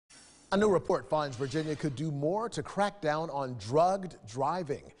A new report finds Virginia could do more to crack down on drugged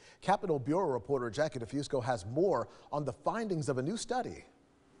driving. Capitol Bureau reporter Jackie DeFusco has more on the findings of a new study.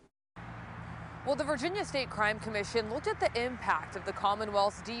 Well, the Virginia State Crime Commission looked at the impact of the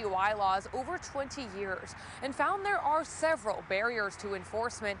Commonwealth's DUI laws over 20 years and found there are several barriers to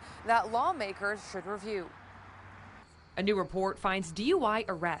enforcement that lawmakers should review. A new report finds DUI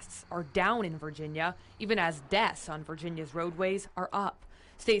arrests are down in Virginia, even as deaths on Virginia's roadways are up.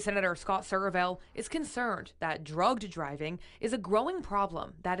 State Senator Scott Surville is concerned that drugged driving is a growing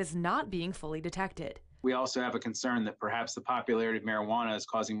problem that is not being fully detected. We also have a concern that perhaps the popularity of marijuana is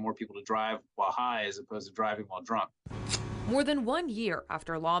causing more people to drive while high as opposed to driving while drunk. More than 1 year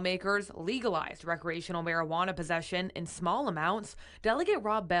after lawmakers legalized recreational marijuana possession in small amounts, Delegate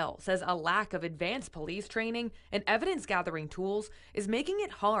Rob Bell says a lack of advanced police training and evidence-gathering tools is making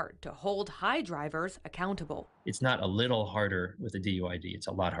it hard to hold high drivers accountable. It's not a little harder with a DUID, it's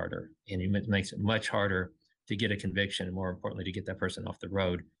a lot harder. And it makes it much harder to get a conviction and, more importantly, to get that person off the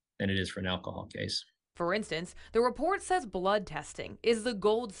road than it is for an alcohol case. For instance, the report says blood testing is the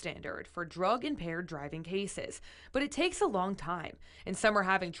gold standard for drug-impaired driving cases, but it takes a long time, and some are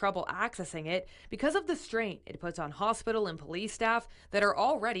having trouble accessing it because of the strain it puts on hospital and police staff that are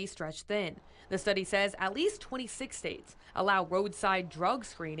already stretched thin. The study says at least 26 states allow roadside drug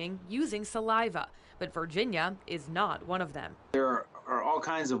screening using saliva, but Virginia is not one of them. There are all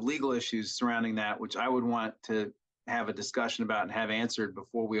kinds of legal issues surrounding that, which I would want to have a discussion about and have answered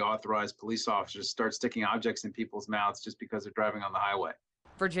before we authorize police officers to start sticking objects in people's mouths just because they're driving on the highway.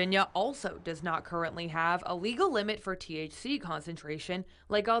 Virginia also does not currently have a legal limit for THC concentration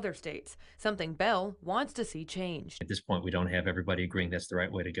like other states, something Bell wants to see changed. At this point, we don't have everybody agreeing that's the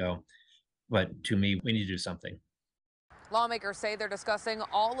right way to go. But to me, we need to do something. Lawmakers say they're discussing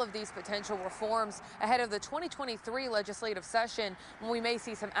all of these potential reforms ahead of the 2023 legislative session when we may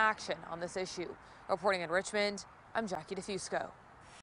see some action on this issue. Reporting in Richmond, I'm Jackie DeFusco.